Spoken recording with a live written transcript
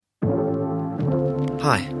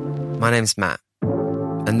Hi, my name's Matt,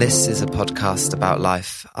 and this is a podcast about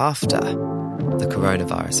life after the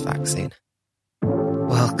coronavirus vaccine.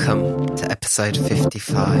 Welcome to episode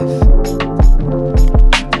 55.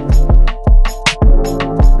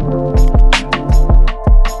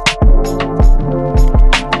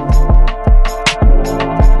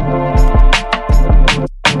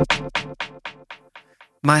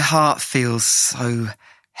 My heart feels so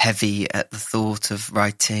heavy at the thought of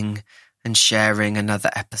writing and sharing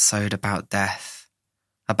another episode about death,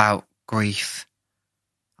 about grief.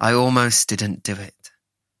 I almost didn't do it,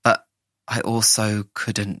 but I also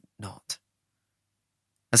couldn't not.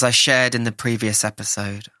 As I shared in the previous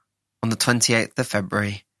episode, on the 28th of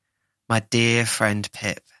February, my dear friend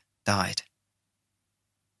Pip died.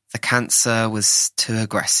 The cancer was too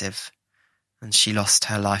aggressive, and she lost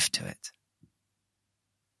her life to it.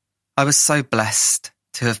 I was so blessed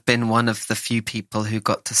to have been one of the few people who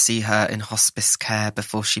got to see her in hospice care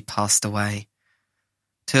before she passed away,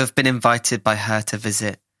 to have been invited by her to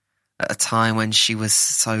visit at a time when she was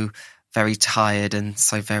so very tired and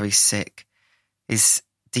so very sick is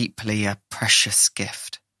deeply a precious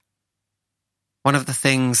gift. One of the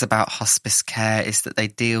things about hospice care is that they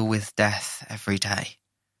deal with death every day,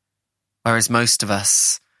 whereas most of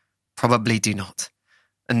us probably do not,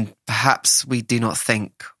 and perhaps we do not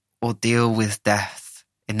think or deal with death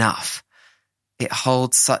enough. It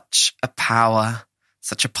holds such a power,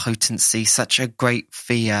 such a potency, such a great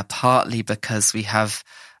fear, partly because we have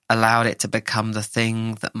allowed it to become the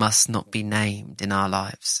thing that must not be named in our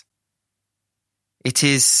lives. It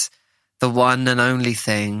is the one and only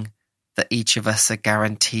thing that each of us are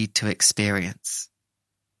guaranteed to experience,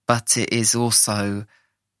 but it is also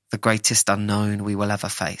the greatest unknown we will ever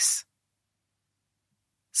face.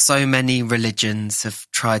 So many religions have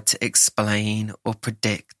tried to explain or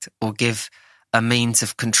predict or give a means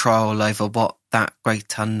of control over what that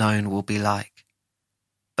great unknown will be like.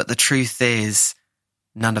 But the truth is,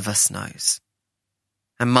 none of us knows.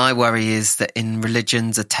 And my worry is that in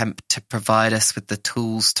religion's attempt to provide us with the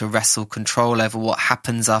tools to wrestle control over what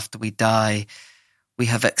happens after we die, we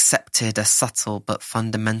have accepted a subtle but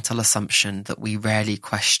fundamental assumption that we rarely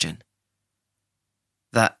question.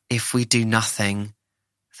 That if we do nothing,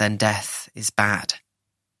 then death is bad.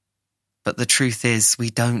 But the truth is, we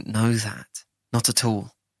don't know that. Not at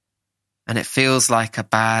all. And it feels like a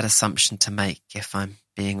bad assumption to make, if I'm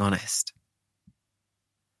being honest.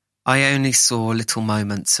 I only saw little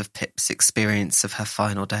moments of Pip's experience of her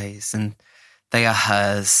final days, and they are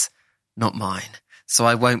hers, not mine, so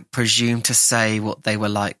I won't presume to say what they were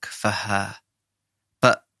like for her.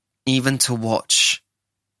 But even to watch,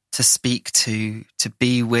 to speak to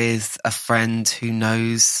be with a friend who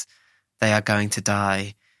knows they are going to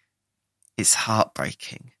die, is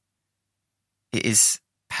heartbreaking. It is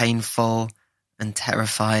painful and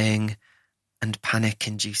terrifying and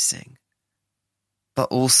panic-inducing.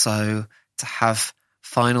 But also to have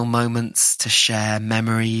final moments to share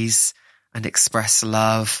memories and express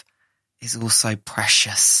love is also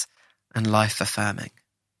precious and life-affirming.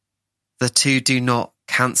 The two do not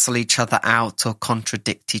cancel each other out or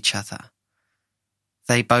contradict each other.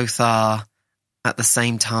 They both are, at the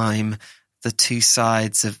same time, the two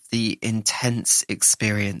sides of the intense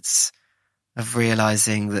experience of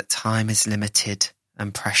realizing that time is limited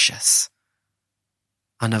and precious.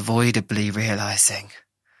 Unavoidably realizing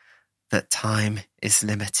that time is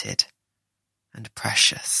limited and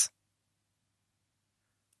precious.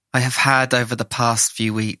 I have had over the past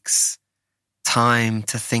few weeks time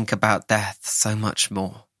to think about death so much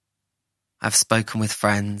more. I've spoken with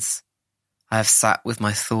friends. I have sat with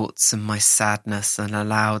my thoughts and my sadness and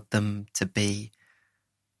allowed them to be.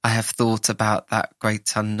 I have thought about that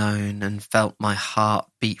great unknown and felt my heart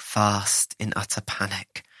beat fast in utter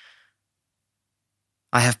panic.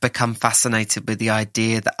 I have become fascinated with the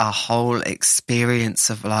idea that our whole experience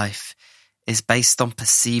of life is based on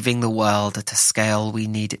perceiving the world at a scale we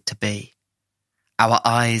need it to be. Our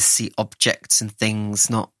eyes see objects and things,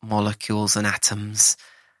 not molecules and atoms.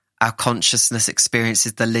 Our consciousness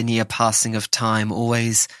experiences the linear passing of time,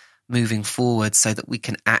 always moving forward so that we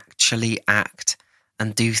can actually act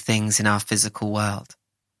and do things in our physical world.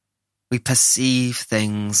 We perceive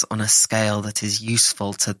things on a scale that is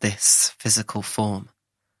useful to this physical form.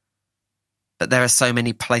 But there are so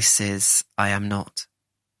many places I am not.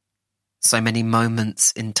 So many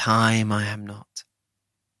moments in time I am not.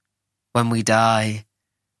 When we die,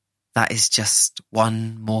 that is just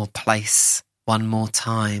one more place, one more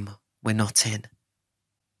time we're not in.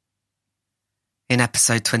 In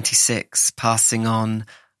episode 26, Passing On,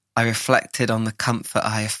 I reflected on the comfort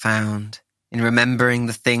I have found in remembering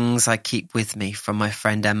the things I keep with me from my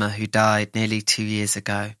friend Emma, who died nearly 2 years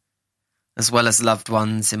ago, as well as loved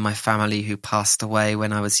ones in my family who passed away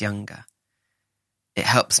when I was younger. It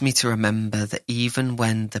helps me to remember that even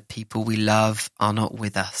when the people we love are not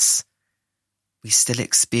with us, we still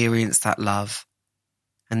experience that love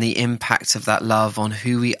and the impact of that love on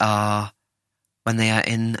who we are when they are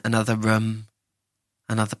in another room,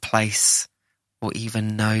 another place, or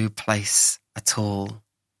even no place at all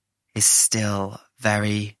is still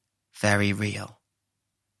very, very real.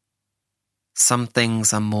 Some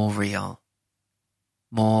things are more real,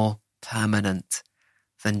 more permanent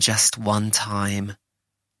than just one time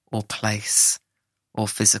or place or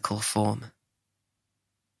physical form.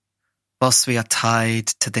 Whilst we are tied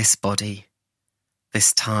to this body,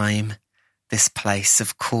 this time, this place,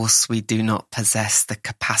 of course we do not possess the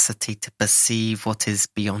capacity to perceive what is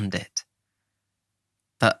beyond it.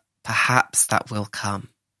 But perhaps that will come.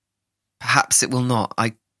 Perhaps it will not.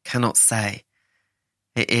 I cannot say.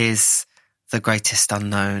 It is the greatest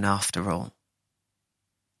unknown after all.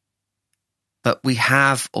 But we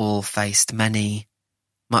have all faced many,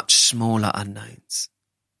 much smaller unknowns.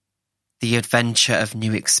 The adventure of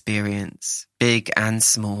new experience, big and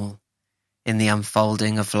small, in the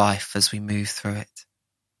unfolding of life as we move through it.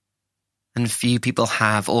 And few people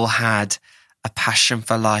have or had a passion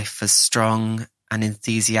for life as strong and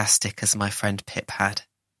enthusiastic as my friend Pip had.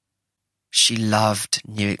 She loved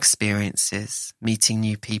new experiences, meeting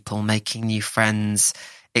new people, making new friends,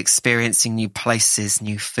 experiencing new places,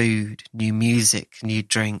 new food, new music, new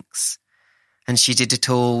drinks. And she did it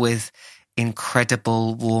all with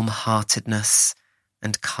incredible warm-heartedness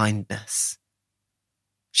and kindness.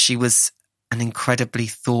 She was an incredibly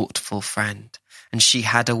thoughtful friend, and she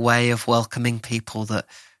had a way of welcoming people that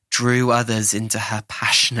drew others into her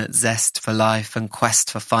passionate zest for life and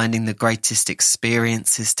quest for finding the greatest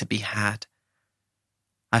experiences to be had.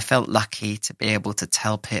 I felt lucky to be able to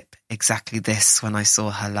tell Pip exactly this when I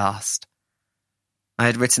saw her last. I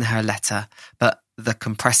had written her a letter, but the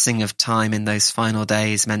compressing of time in those final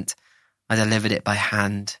days meant I delivered it by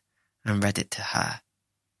hand and read it to her.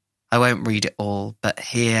 I won't read it all, but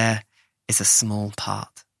here is a small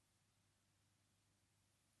part.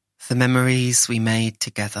 The memories we made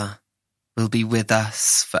together will be with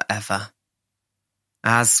us forever,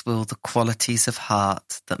 as will the qualities of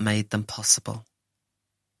heart that made them possible.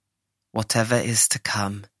 Whatever is to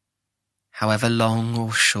come, however long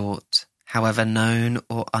or short, however known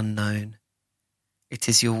or unknown, it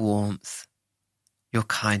is your warmth, your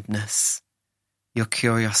kindness, your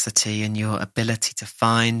curiosity and your ability to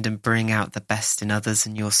find and bring out the best in others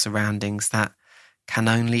and your surroundings that can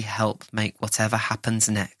only help make whatever happens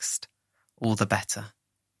next all the better.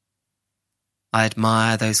 I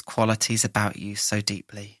admire those qualities about you so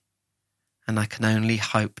deeply, and I can only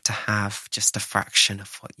hope to have just a fraction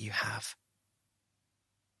of what you have.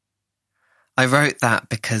 I wrote that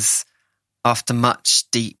because after much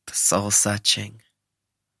deep soul searching,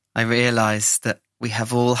 I realised that we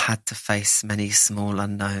have all had to face many small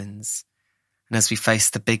unknowns, and as we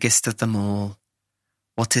face the biggest of them all,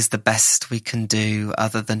 what is the best we can do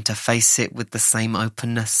other than to face it with the same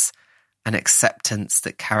openness and acceptance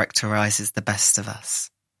that characterises the best of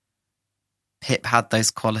us? Pip had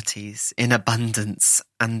those qualities in abundance,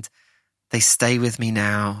 and they stay with me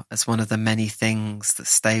now as one of the many things that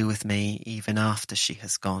stay with me even after she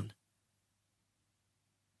has gone.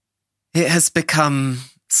 It has become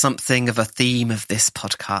something of a theme of this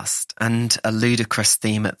podcast, and a ludicrous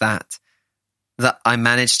theme at that I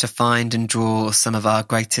managed to find and draw some of our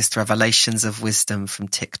greatest revelations of wisdom from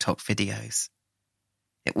TikTok videos.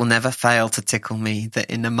 It will never fail to tickle me that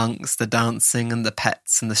in amongst the dancing and the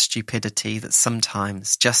pets and the stupidity that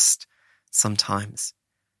sometimes, just sometimes,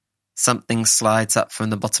 something slides up from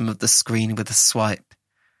the bottom of the screen with a swipe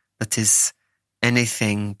that is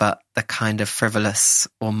anything but the kind of frivolous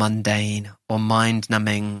or mundane or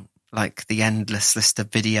mind-numbing like the endless list of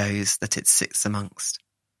videos that it sits amongst.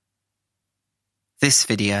 This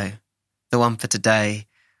video, the one for today,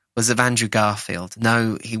 was of Andrew Garfield.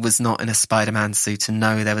 No, he was not in a Spider-Man suit, and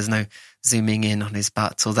no, there was no zooming in on his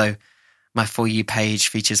butt, although my For You page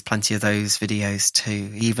features plenty of those videos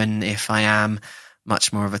too, even if I am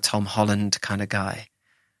much more of a Tom Holland kind of guy.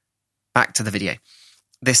 Back to the video.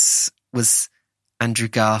 This was Andrew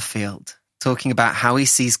Garfield talking about how he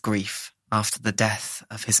sees grief after the death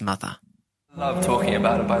of his mother. I love talking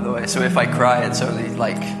about it, by the way, so if I cry, it's only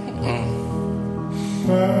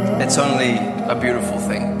it's only a beautiful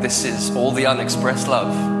thing. This is all the unexpressed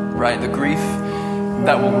love, right? The grief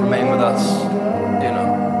that will remain with us,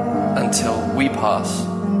 until we pass,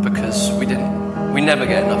 because we never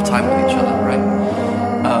get enough time with each other,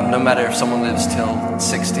 right? no matter if someone lives till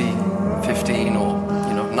 60, 15, or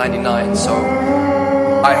 99. So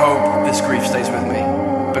I hope this grief stays with me,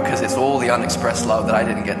 because it's all the unexpressed love that I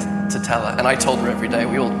didn't get to tell her. And I told her every day.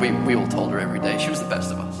 We all told her every day. She was the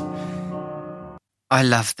best of us. I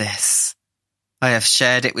love this. I have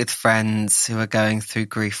shared it with friends who are going through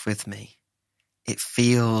grief with me. It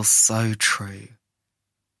feels so true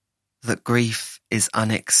that grief is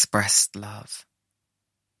unexpressed love.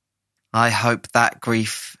 I hope that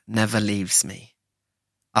grief never leaves me.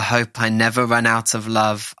 I hope I never run out of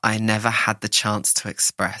love I never had the chance to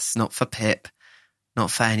express, not for Pip, not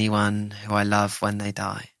for anyone who I love when they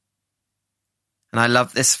die. And I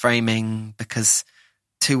love this framing because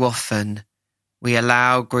too often we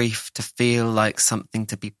allow grief to feel like something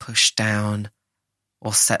to be pushed down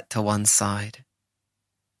or set to one side.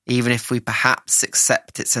 Even if we perhaps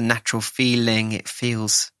accept it's a natural feeling, it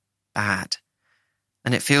feels bad.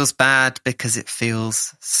 And it feels bad because it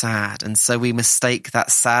feels sad. And so we mistake that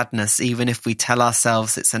sadness, even if we tell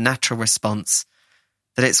ourselves it's a natural response,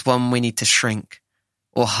 that it's one we need to shrink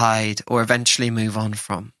or hide or eventually move on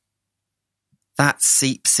from. That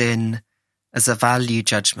seeps in as a value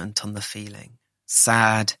judgment on the feeling.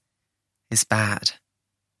 Sad is bad.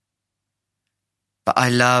 But I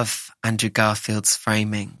love Andrew Garfield's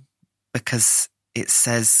framing because it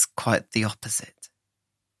says quite the opposite.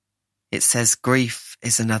 It says grief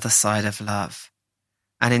is another side of love.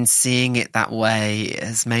 And in seeing it that way, it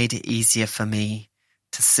has made it easier for me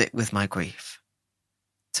to sit with my grief,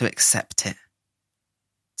 to accept it,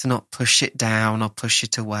 to not push it down or push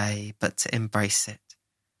it away, but to embrace it.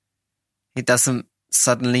 It doesn't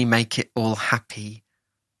suddenly make it all happy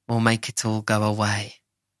or make it all go away.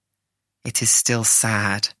 It is still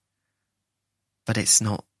sad, but it's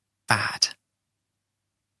not bad.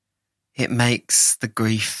 It makes the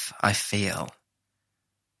grief I feel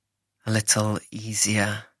a little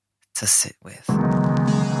easier to sit with.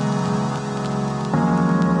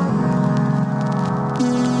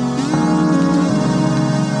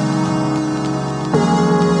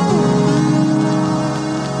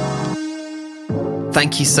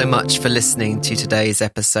 Thank you so much for listening to today's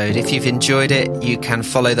episode. If you've enjoyed it, you can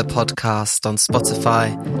follow the podcast on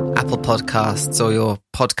Spotify, Apple Podcasts, or your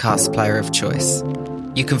podcast player of choice.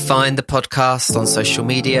 You can find the podcast on social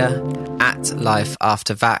media at Life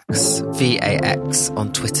After Vax, VAX,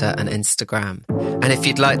 on Twitter and Instagram. And if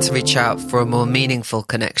you'd like to reach out for a more meaningful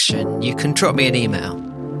connection, you can drop me an email.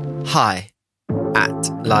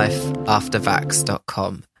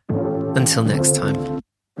 hi@lifeaftervax.com. Until next time.